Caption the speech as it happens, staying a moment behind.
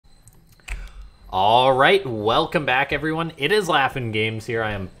Alright, welcome back everyone. It is LaughNgamez here.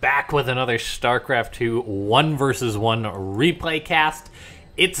 I am back with another Starcraft 2 1 vs 1 replay cast.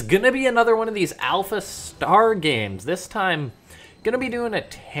 It's gonna be another one of these AlphaStar games. This time, gonna be doing a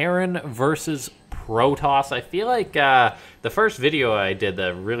Terran versus PROTOSS. I feel like the first video I did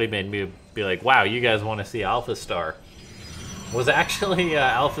that really made me be like, wow, you guys want to see AlphaStar, was actually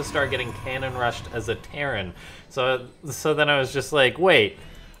AlphaStar getting cannon rushed as a Terran. So then I was just like, wait,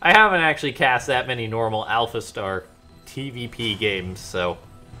 I haven't actually cast that many normal AlphaStar TVP games, so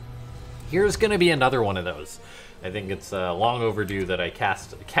here's gonna be another one of those. I think it's long overdue that I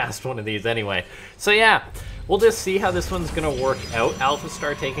cast one of these anyway. So yeah, we'll just see how this one's gonna work out.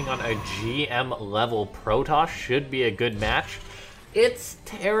 AlphaStar taking on a GM level PROTOSS should be a good match. It's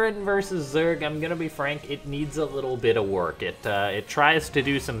Terran versus Zerg. I'm gonna be frank, it needs a little bit of work. It tries to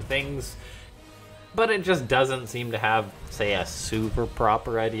do some things, but it just doesn't seem to have, say, a super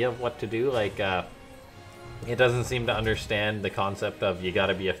proper idea of what to do. Like, it doesn't seem to understand the concept of you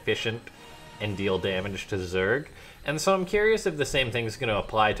gotta be efficient and deal damage to Zerg. And so I'm curious if the same thing's gonna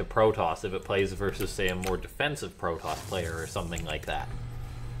apply to PROTOSS if it plays versus, say, a more defensive PROTOSS player or something like that.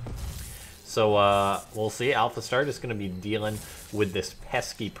 So, we'll see. AlphaStar is gonna be dealing with this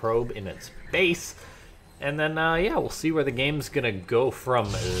pesky probe in its base. And then, yeah, we'll see where the game's gonna go from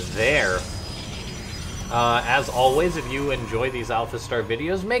there. As always, if you enjoy these AlphaStar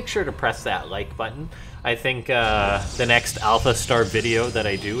videos, make sure to press that like button. I think the next AlphaStar video that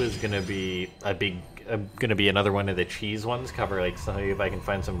I do is gonna be another one of the cheese ones. Cover like if I can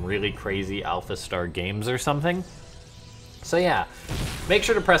find some really crazy AlphaStar games or something. So yeah, make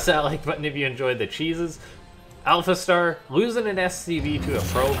sure to press that like button if you enjoyed the cheeses. AlphaStar losing an SCV to a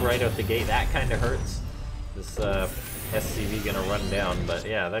probe right out the gate, that kind of hurts. This SCV gonna run down, but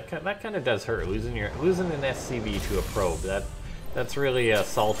yeah, that kind of does hurt. Losing an SCV to a probe, that's really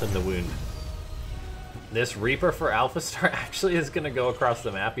salt in the wound. This Reaper for AlphaStar actually is gonna go across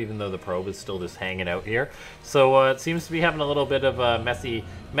the map, even though the probe is still just hanging out here. So it seems to be having a little bit of a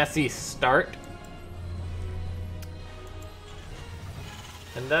messy start.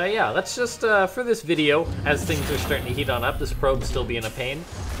 And yeah, let's just for this video, as things are starting to heat on up, this probe still being a pain.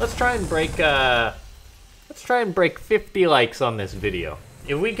 Let's try and break 50 likes on this video.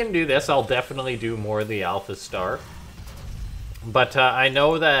 If we can do this, I'll definitely do more of the AlphaStar. But I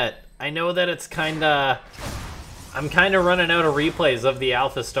know that it's I'm kinda running out of replays of the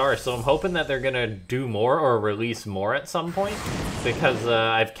AlphaStar, so I'm hoping that they're gonna do more or release more at some point, because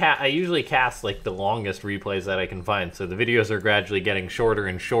I usually cast like the longest replays that I can find, so the videos are gradually getting shorter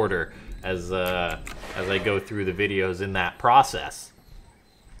and shorter as I go through the videos in that process.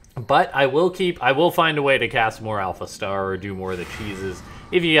 But I will find a way to cast more AlphaStar or do more of the cheeses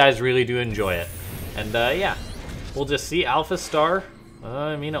if you guys really do enjoy it. And yeah, we'll just see AlphaStar.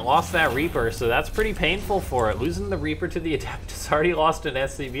 I mean, it lost that Reaper, so that's pretty painful for it. Losing the Reaper to the Adept, it's already lost an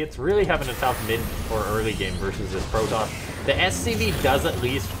SCV. It's really having a tough mid or early game versus this PROTOSS. The SCV does at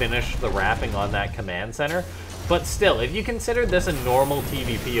least finish the wrapping on that command center, but still, if you consider this a normal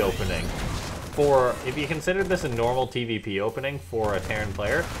TVP opening, for a Terran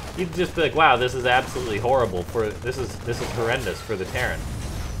player, you'd just be like, wow, this is absolutely horrible. This is horrendous for the Terran.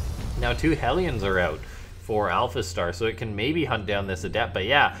 Now 2 Hellions are out for AlphaStar, so it can maybe hunt down this Adept, but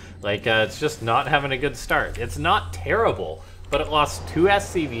yeah, like, it's just not having a good start. It's not terrible, but it lost 2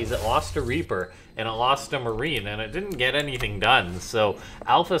 SCVs, it lost a Reaper, and it lost a Marine, and it didn't get anything done. So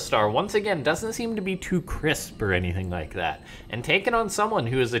AlphaStar, once again, doesn't seem to be too crisp or anything like that. And taking on someone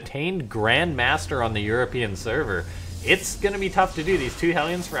who has attained Grandmaster on the European server, it's going to be tough to do. These 2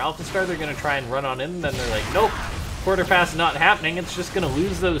 Hellions for AlphaStar, they're going to try and run on in, and then they're like, nope, quarter pass not happening. It's just going to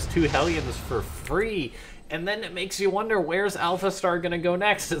lose those 2 Hellions for free. And then it makes you wonder, where's AlphaStar gonna go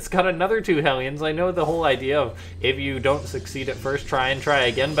next? It's got another 2 Hellions. I know the whole idea of if you don't succeed at first, try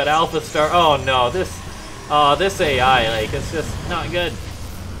again, but AlphaStar, oh no, this AI, like, it's just not good.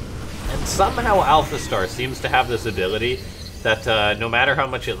 And somehow AlphaStar seems to have this ability that no matter how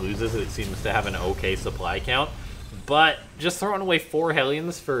much it loses, it seems to have an okay supply count. But just throwing away 4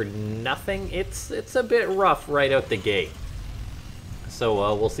 Hellions for nothing, it's a bit rough right out the gate.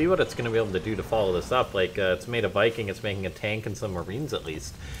 So we'll see what it's going to be able to do to follow this up. Like, it's made a Viking, it's making a tank and some Marines at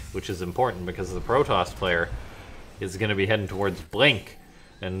least, which is important because the PROTOSS player is going to be heading towards Blink.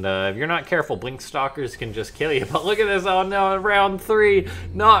 And if you're not careful, Blink Stalkers can just kill you. But look at this, oh no, round 3,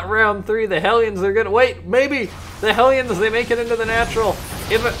 not round 3. The Hellions are going to, wait, maybe the Hellions, they make it into the natural.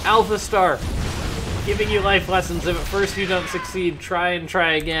 If AlphaStar, giving you life lessons, if at first you don't succeed, try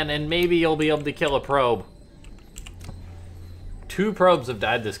again, and maybe you'll be able to kill a probe. 2 probes have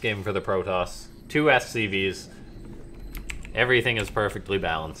died this game for the PROTOSS. 2 SCVs. Everything is perfectly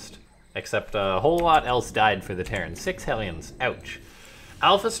balanced. Except a whole lot else died for the Terran. 6 Hellions. Ouch.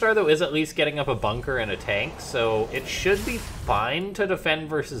 AlphaStar, though, is at least getting up a bunker and a tank, so it should be fine to defend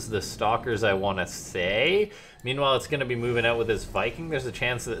versus the Stalkers, I want to say. Meanwhile, it's going to be moving out with his Viking. There's a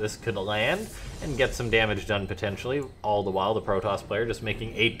chance that this could land and get some damage done, potentially. All the while, the PROTOSS player just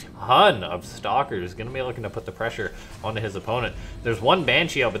making a ton of Stalkers. Going to be looking to put the pressure onto his opponent. There's one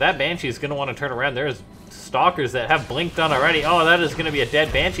Banshee out, but that Banshee is going to want to turn around. There's Stalkers that have blinked on already. Oh, that is going to be a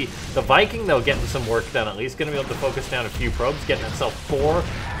dead Banshee. The Viking, though, getting some work done at least. Going to be able to focus down a few probes, getting himself four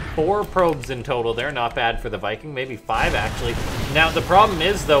probes in total. They're not bad for the Viking, maybe 5 actually. Now the problem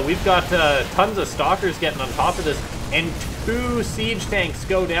is though, we've got tons of Stalkers getting on top of this, and 2 siege tanks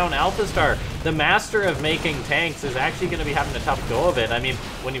go down. AlphaStar, the master of making tanks, is actually going to be having a tough go of it. I mean,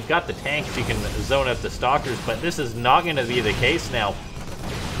 when you've got the tanks, you can zone out the Stalkers, but this is not going to be the case now.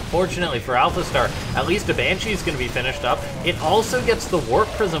 Fortunately for AlphaStar, at least a Banshee is going to be finished up. It also gets the Warp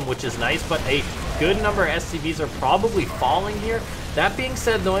Prism, which is nice, but a good number of SCVs are probably falling here. That being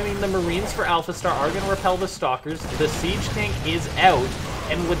said, though, I mean, the Marines for AlphaStar are going to repel the Stalkers. The Siege Tank is out.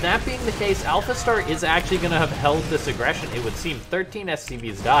 And with that being the case, AlphaStar is actually going to have held this aggression. It would seem 13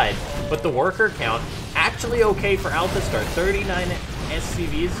 SCVs died, but the worker count actually okay for AlphaStar. 39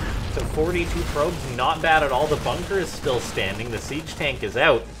 SCVs to 42 probes, not bad at all. The bunker is still standing. The Siege Tank is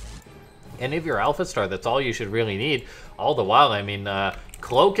out. And if you're AlphaStar, that's all you should really need. All the while, I mean,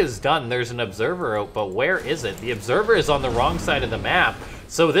 Cloak is done. There's an Observer out, but where is it? The Observer is on the wrong side of the map.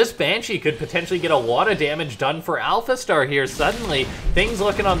 So this Banshee could potentially get a lot of damage done for AlphaStar here. Suddenly, things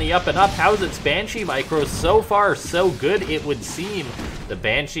looking on the up and up. How's its Banshee micro? So far, so good, it would seem. The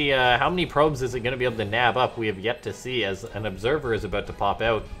Banshee, how many probes is it going to be able to nab up? We have yet to see, as an Observer is about to pop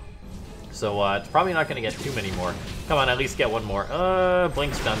out. So it's probably not going to get too many more. Come on, at least get one more.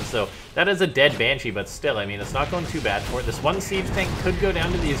 Blink's done. So that is a dead Banshee, but still, I mean, it's not going too bad for it. This one Siege Tank could go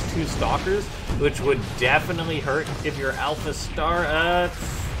down to these 2 Stalkers, which would definitely hurt if you're AlphaStar.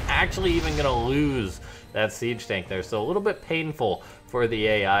 Actually even going to lose that Siege Tank there. So a little bit painful for the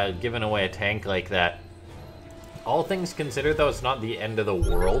AI, giving away a tank like that. All things considered, though, it's not the end of the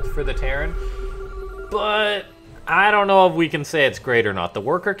world for the Terran. But I don't know if we can say it's great or not. The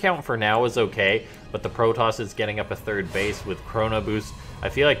worker count for now is okay, but the PROTOSS is getting up a 3rd base with Chrono Boost. I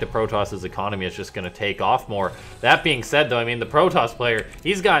feel like the PROTOS's economy is just going to take off more. That being said, though, I mean, the PROTOSS player,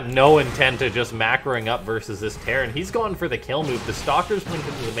 he's got no intent of just macroing up versus this Terran. He's going for the kill move. The Stalkers blink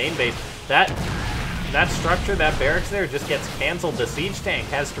into the main base. That structure, that barracks there, just gets canceled. The Siege Tank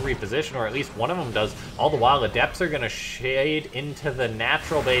has to reposition, or at least one of them does. All the while, Adepts are going to shade into the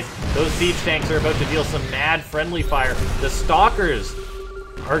natural base. Those Siege Tanks are about to deal some mad friendly fire. The Stalkers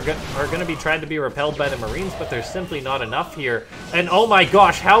are going to be trying to be repelled by the Marines, but there's simply not enough here. And oh my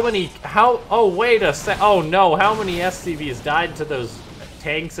gosh, oh wait a sec, oh no, how many SCVs died to those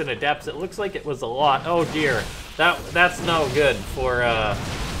tanks and Adepts? It looks like it was a lot. Oh dear, that's no good for,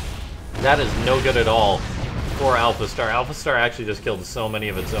 that is no good at all for AlphaStar. AlphaStar actually just killed so many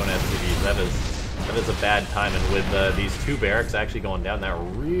of its own SCVs. That is a bad time, and with these 2 barracks actually going down, that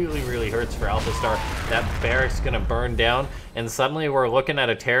really hurts for AlphaStar. That barrack's gonna burn down, and suddenly we're looking at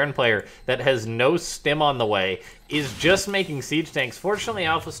a Terran player that has no stim on the way, is just making siege tanks. Fortunately,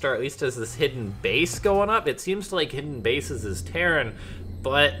 AlphaStar at least has this hidden base going up. It seems like hidden bases is Terran,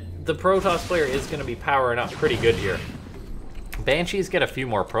 but the PROTOSS player is gonna be powering up pretty good here. Banshees get a few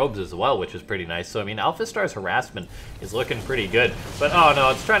more probes as well, which is pretty nice. So, I mean, AlphaStar's harassment is looking pretty good. But, oh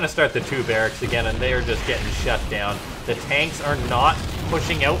no, it's trying to start the 2 barracks again, and they are just getting shut down. The tanks are not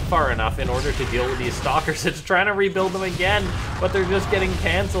pushing out far enough in order to deal with these Stalkers. It's trying to rebuild them again, but they're just getting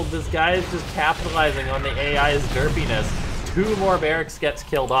canceled. This guy is just capitalizing on the AI's derpiness. 2 more barracks gets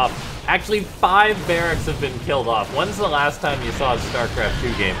killed off. Actually, 5 barracks have been killed off. When's the last time you saw a StarCraft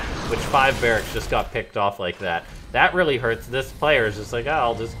 2 game which 5 barracks just got picked off like that? That really hurts. This player is just like, oh,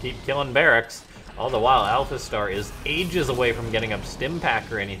 I'll just keep killing barracks. All the while, AlphaStar is ages away from getting up Stim Pack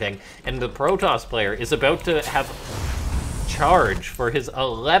or anything, and the PROTOSS player is about to have charge for his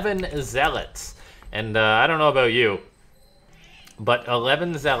 11 Zealots. And I don't know about you, but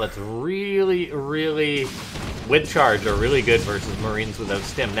 11 Zealots really, with charge, are really good versus Marines without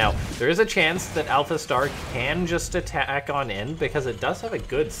Stim. Now, there is a chance that AlphaStar can just attack on in because it does have a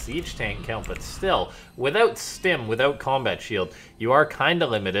good siege tank count, but still, without Stim, without Combat Shield, you are kind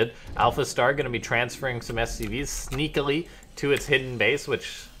of limited. AlphaStar going to be transferring some SCVs sneakily to its hidden base,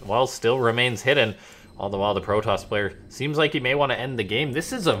 which, well, still remains hidden. All the while, the PROTOSS player seems like he may want to end the game.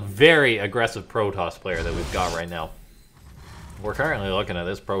 This is a very aggressive PROTOSS player that we've got right now. We're currently looking at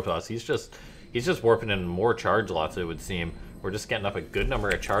this PROTOSS. He's just warping in more charge lots, it would seem. We're just getting up a good number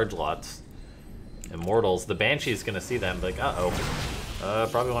of charge lots. Immortals. The Banshee's gonna see them, like, uh-oh.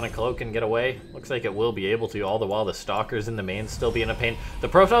 Probably want to cloak and get away. Looks like it will be able to, all the while the Stalkers in the main still be in a pain. The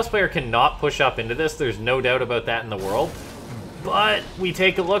PROTOSS player cannot push up into this. There's no doubt about that in the world. But we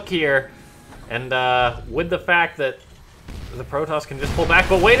take a look here, and with the fact that the PROTOSS can just pull back.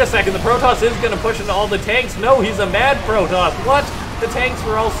 But wait a second, the PROTOSS is going to push into all the tanks. No, he's a mad PROTOSS. What? The tanks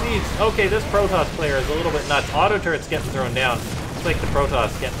were all sieged. Okay, this PROTOSS player is a little bit nuts. Auto turret's getting thrown down. Looks like the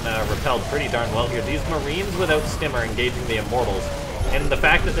PROTOSS getting repelled pretty darn well here. These Marines without Stimmer engaging the Immortals. And the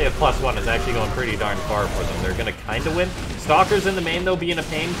fact that they have +1 is actually going pretty darn far for them. They're going to kind of win. Stalkers in the main, though, being a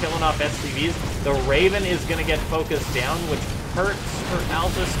pain, killing off SCVs. The Raven is going to get focused down, which hurts for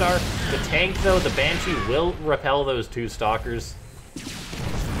AlphaStar. The tank, though, the Banshee will repel those 2 Stalkers.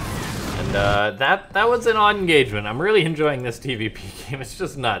 And that was an odd engagement. I'm really enjoying this TVP game. It's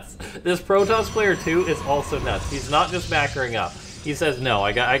just nuts. This PROTOSS player, too, is also nuts. He's not just backering up. He says, no,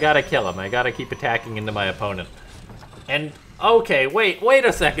 I gotta kill him. I gotta keep attacking into my opponent. And, okay, wait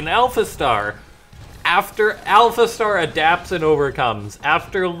a second. AlphaStar, after AlphaStar adapts and overcomes,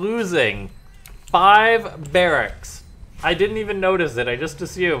 after losing 5 barracks, I didn't even notice it, I just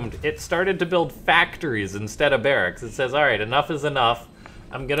assumed, it started to build factories instead of barracks. It says, alright, enough is enough.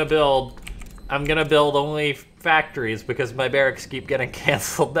 I'm gonna build only factories because my barracks keep getting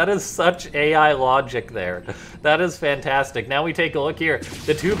canceled. That is such AI logic there. That is fantastic. Now we take a look here.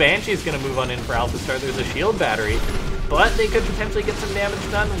 The 2 Banshees gonna move on in for AlphaStar. There's a shield battery, but they could potentially get some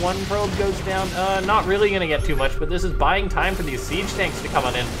damage done. 1 probe goes down. Not really gonna get too much, but this is buying time for these siege tanks to come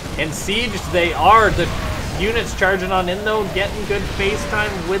on in. And sieged they are. The units charging on in though, getting good face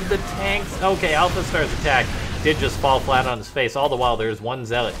time with the tanks. Okay, AlphaStar's attack did just fall flat on his face. All the while, there's 1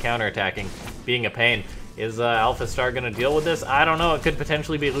 Zealot counterattacking, being a pain. Is AlphaStar going to deal with this? I don't know. It could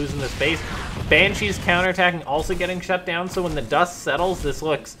potentially be losing this base. Banshee's counterattacking also getting shut down, so when the dust settles, this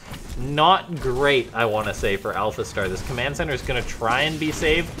looks not great, I want to say, for AlphaStar. This command center is going to try and be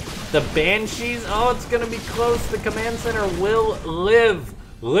saved. The Banshees, oh, it's going to be close. The command center will live.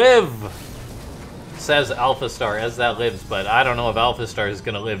 Says AlphaStar as that lives, but I don't know if AlphaStar is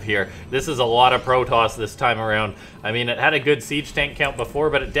going to live here. This is a lot of PROTOSS this time around. I mean, it had a good siege tank count before,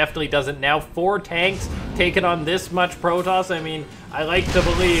 but it definitely doesn't now. 4 tanks taking on this much PROTOSS. I mean, I like to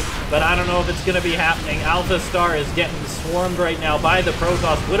believe, but I don't know if it's going to be happening. AlphaStar is getting swarmed right now by the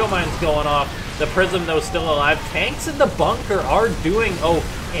PROTOSS. Widowmine's going off. The Prism, though, still alive. Tanks in the bunker are doing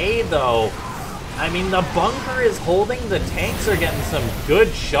okay, though. I mean, the bunker is holding. The tanks are getting some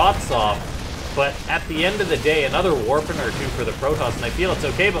good shots off. But at the end of the day, another Warping or 2 for the PROTOSS, and I feel it's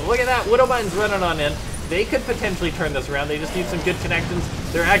okay. But look at that, Widowmine's running on in. They could potentially turn this around. They just need some good connections.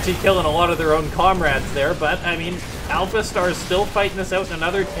 They're actually killing a lot of their own comrades there. But, I mean, AlphaStar's still fighting this out, and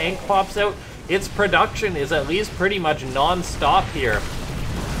another tank pops out. Its production is at least pretty much non-stop here.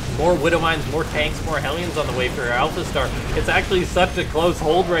 More Widowmines, more tanks, more Hellions on the way for AlphaStar. It's actually such a close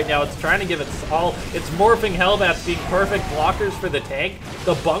hold right now. It's trying to give its all. It's morphing Hellbats being perfect blockers for the tank.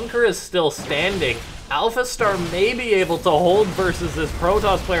 The bunker is still standing. AlphaStar may be able to hold versus this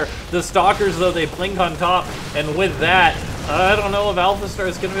PROTOSS player. The Stalkers, though, they blink on top. And with that, I don't know if AlphaStar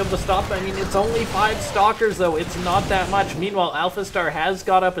is going to be able to stop. I mean, it's only 5 Stalkers, though. It's not that much. Meanwhile, AlphaStar has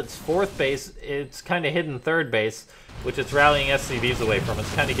got up its 4th base. It's kind of hidden 3rd base, which it's rallying SCVs away from.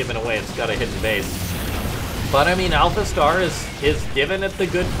 It's kind of giving away. It's got a hidden base. But, I mean, AlphaStar is giving it the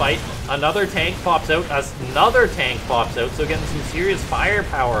good fight. Another tank pops out. Another tank pops out. So getting some serious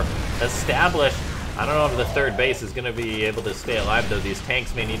firepower established. I don't know if the 3rd base is going to be able to stay alive, though. These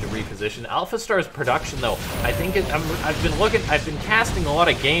tanks may need to reposition. AlphaStar's production, though, I think I've been casting a lot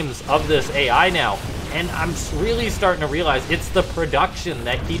of games of this AI now, and I'm really starting to realize it's the production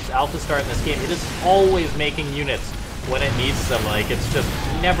that keeps AlphaStar in this game. It is always making units when it needs them. Like, it's just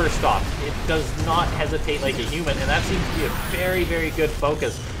never stops. It does not hesitate like a human, and that seems to be a very, very good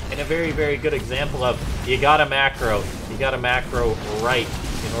focus and a very, very good example of you gotta macro right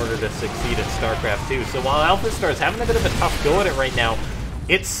in order to succeed at Starcraft 2. So while AlphaStar is having a bit of a tough go at it right now,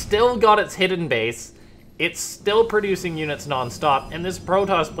 it's still got its hidden base. It's still producing units non-stop, and this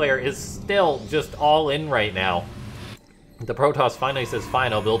PROTOSS player is still just all in right now. The PROTOSS finally says,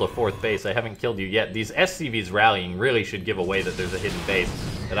 fine, I'll build a 4th base. I haven't killed you yet. These SCVs rallying really should give away that there's a hidden base.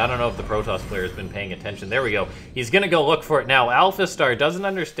 And I don't know if the PROTOSS player has been paying attention. There we go. He's going to go look for it now. AlphaStar doesn't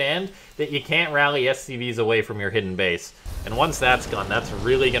understand that you can't rally SCVs away from your hidden base. And once that's gone, that's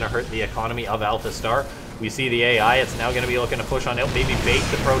really going to hurt the economy of AlphaStar. We see the AI. It's now going to be looking to push on out, maybe bait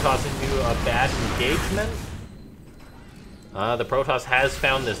the PROTOSS into a bad engagement. The PROTOSS has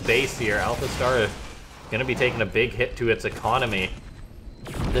found this base here. AlphaStar going to be taking a big hit to its economy.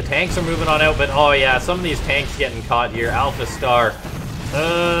 The tanks are moving on out, but oh yeah, some of these tanks getting caught here. AlphaStar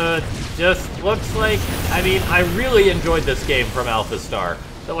Just looks like, I mean, I really enjoyed this game from AlphaStar.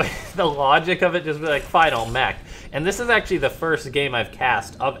 The way, the logic of it, just be like, final mech. And this is actually the first game I've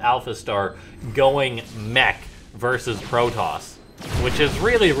cast of AlphaStar going mech versus PROTOSS, which is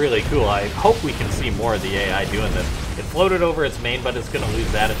really, really cool. I hope we can see more of the AI doing this. It floated over its main, but it's going to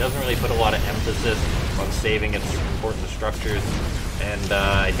lose that. It doesn't really put a lot of emphasis on saving its important structures. And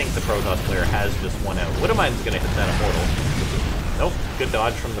I think the PROTOSS player has just won out. Widowmine's going to hit that Immortal. Nope, good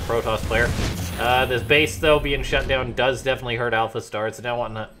dodge from the PROTOSS player. This base, though, being shut down does definitely hurt AlphaStar. It's now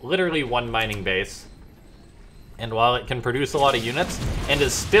on literally one mining base. And while it can produce a lot of units, and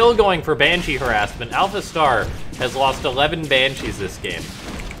is still going for Banshee harassment, AlphaStar has lost 11 Banshees this game.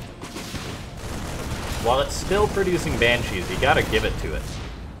 While it's still producing Banshees, you gotta give it to it.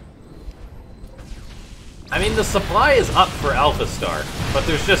 I mean, the supply is up for AlphaStar, but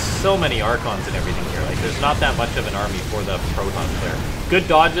there's just so many Archons and everything here. Like, there's not that much of an army for the PROTOSS player. Good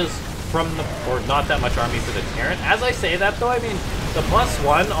dodges from the, or not that much army for the Terran. As I say that, though, I mean, the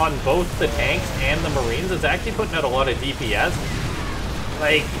 +1 on both the tanks and the Marines is actually putting out a lot of DPS.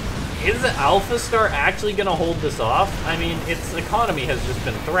 Like, is AlphaStar actually going to hold this off? I mean, its economy has just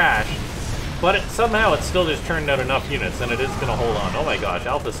been thrashed, but somehow it's still just turned out enough units, and it is going to hold on. Oh my gosh,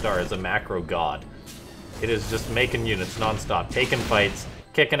 AlphaStar is a macro god. It is just making units non-stop, taking fights,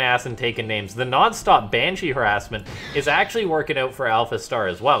 kicking ass and taking names. The non-stop Banshee harassment is actually working out for AlphaStar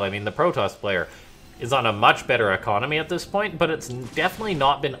as well. I mean, the PROTOSS player is on a much better economy at this point, but it's definitely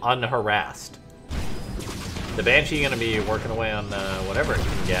not been unharassed. The Banshee going to be working away on whatever it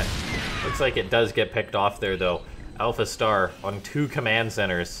can get. Looks like it does get picked off there, though. AlphaStar on 2 command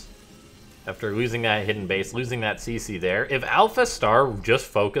centers. After losing that hidden base, losing that CC there. If AlphaStar just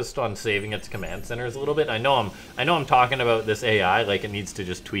focused on saving its command centers a little bit, I know I'm talking about this AI like it needs to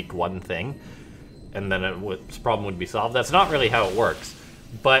just tweak one thing, and then its problem would be solved. That's not really how it works.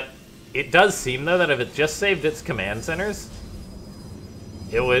 But it does seem, though, that if it just saved its command centers,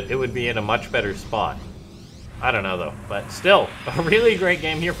 it would be in a much better spot. I don't know, though. But still, a really great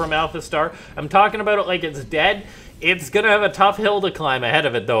game here from AlphaStar. I'm talking about it like it's dead. It's going to have a tough hill to climb ahead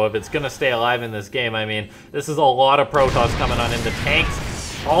of it, though, if it's going to stay alive in this game. I mean, this is a lot of Protoss coming on into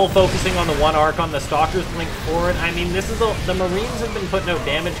tanks, all focusing on the one Archon. The Stalkers blink forward. I mean, this is the Marines have been putting out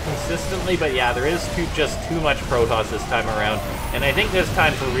damage consistently, but yeah, there is just too much Protoss this time around. And I think this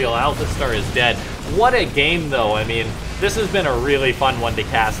time for real, AlphaStar is dead. What a game, though. I mean, this has been a really fun one to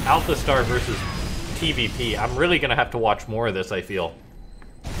cast. AlphaStar versus TVP. I'm really going to have to watch more of this, I feel.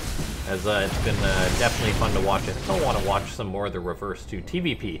 As it's been definitely fun to watch it. I still want to watch some more of the reverse too.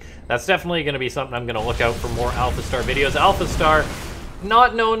 TVP. That's definitely going to be something I'm going to look out for more AlphaStar videos. AlphaStar,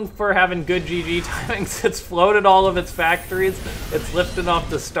 not known for having good GG timings. It's floated all of its factories. It's lifted off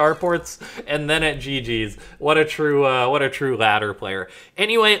the starports, and then at GG's. What a true ladder player.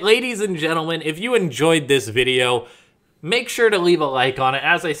 Anyway, ladies and gentlemen, if you enjoyed this video, make sure to leave a like on it.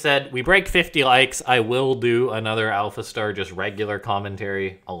 As I said, we break 50 likes. I will do another AlphaStar, just regular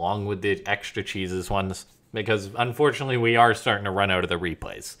commentary, along with the extra cheeses ones, because unfortunately we are starting to run out of the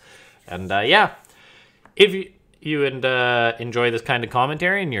replays. And yeah, if you enjoy this kind of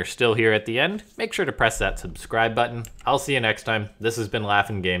commentary and you're still here at the end, make sure to press that subscribe button. I'll see you next time. This has been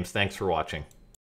LaughNgamez. Thanks for watching.